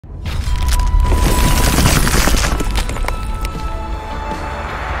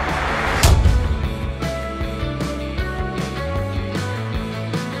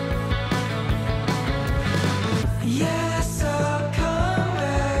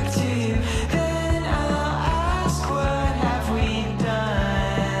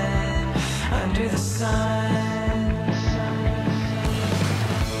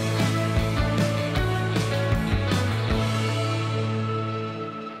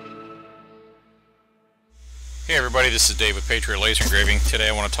Hey everybody, this is Dave with Patriot Laser Engraving. Today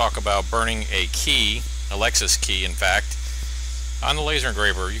I want to talk about burning a key, a Lexus key in fact, on the laser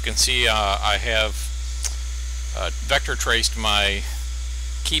engraver. You can see I have vector traced my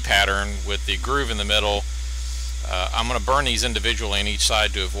key pattern with the groove in the middle. I'm going to burn these individually on each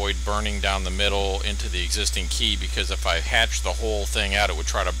side to avoid burning down the middle into the existing key, because if I hatch the whole thing out it would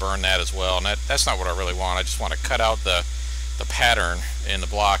try to burn that as well, and that's not what I really want. I just want to cut out the pattern in the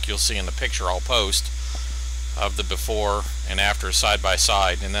block. You'll see in the picture I'll post of the before and after side by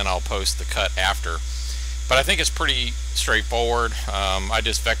side, and then I'll post the cut after. But I think it's pretty straightforward. I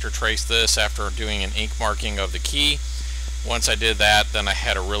just vector traced this after doing an ink marking of the key. Once I did that, then I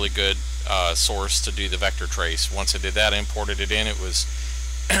had a really good source to do the vector trace. Once I did that, imported it in, it was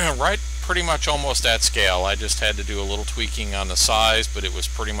right pretty much almost at scale. I just had to do a little tweaking on the size, but it was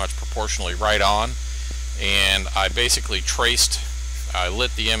pretty much proportionally right on. And I basically I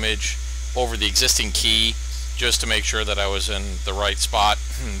lit the image over the existing key just to make sure that I was in the right spot.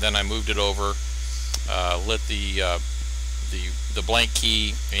 Then I moved it over, lit the blank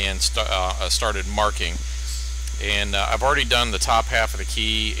key, and started marking. And I've already done the top half of the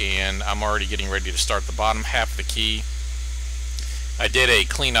key, and I'm already getting ready to start the bottom half of the key. I did a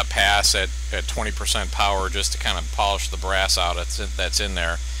cleanup pass at 20% power just to kind of polish the brass out that's in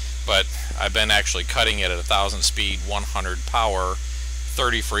there. But I've been actually cutting it at 1,000 speed, 100 power,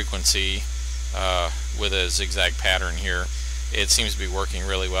 30 frequency, with a zigzag pattern here. It seems to be working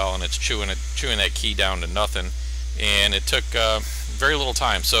really well, and it's chewing that key down to nothing, and it took very little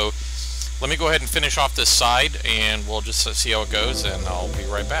time. So let me go ahead and finish off this side, and we'll just see how it goes, and I'll be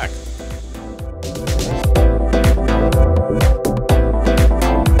right back.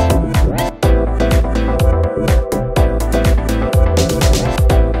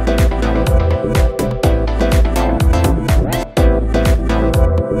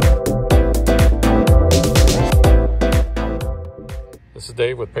 This is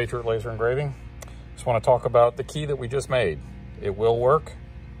Dave with Patriot Laser Engraving. Just want to talk about the key that we just made. It will work.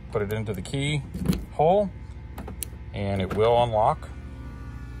 Put it into the key hole and it will unlock.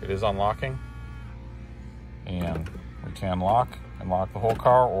 It is unlocking, and we can lock and lock the whole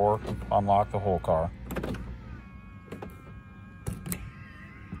car or unlock the whole car.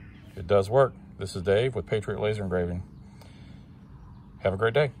 It does work. This is Dave with Patriot Laser Engraving. Have a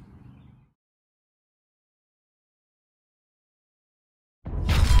great day.